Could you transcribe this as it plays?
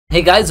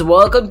Hey guys,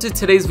 welcome to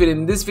today's video.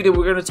 In this video,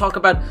 we're going to talk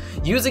about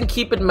using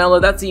Keep It Mellow,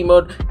 that's the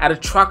emote, at a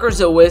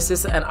trucker's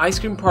Oasis, an ice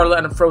cream parlor,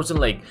 and a frozen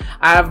lake.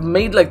 I have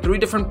made like 3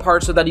 different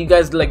parts so that you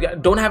guys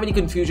don't have any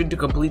confusion to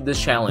complete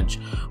this challenge.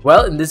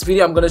 Well, in this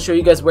video, I'm going to show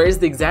you guys where is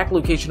the exact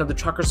location of the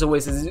trucker's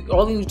Oasis.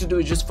 All you need to do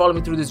is just follow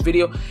me through this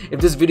video. If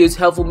this video is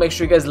helpful, make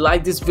sure you guys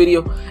like this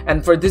video.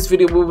 And for this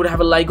video, we would have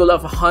a like goal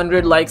of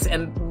 100 likes.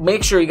 And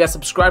make sure you guys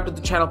subscribe to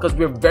the channel because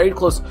we're very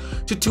close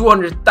to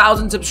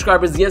 200,000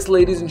 subscribers. Yes,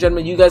 ladies and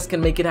gentlemen, you guys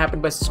can make it happen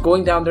by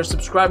going down there,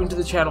 subscribing to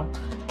the channel,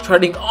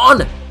 turning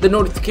on the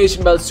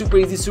notification bell. Super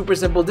easy, super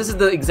simple. This is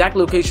the exact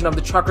location of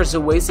the truckers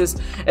Oasis.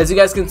 As you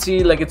guys can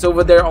see, like, it's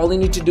over there. All you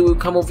need to do is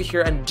come over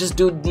here and just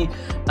do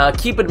the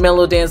Keep It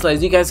Mellow dance.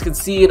 As you guys can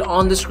see it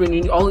on the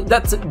screen,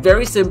 that's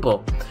very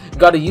simple. You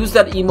got to use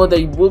that emote that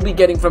you will be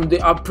getting from the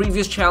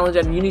previous challenge,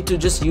 and you need to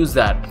just use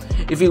that.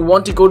 If you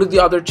want to go to the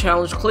other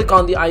challenge, click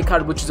on the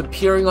icon which is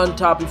appearing on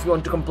top. If you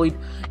want to complete,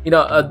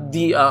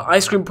 the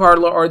ice cream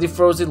parlor or the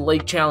frozen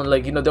lake challenge,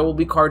 there will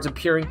be cards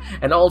appearing.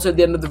 And also at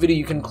the end of the video,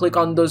 you can click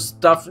on those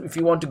stuff if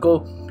you want to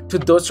go to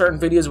those certain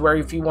videos where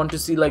if you want to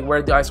see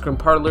where the ice cream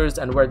parlor is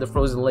and where the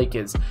frozen lake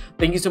is.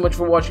 Thank you so much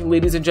for watching,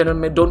 ladies and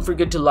gentlemen. Don't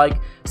forget to like,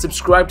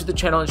 subscribe to the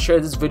channel, and share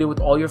this video with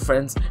all your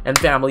friends and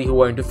family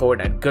who are into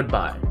Fortnite.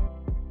 Goodbye.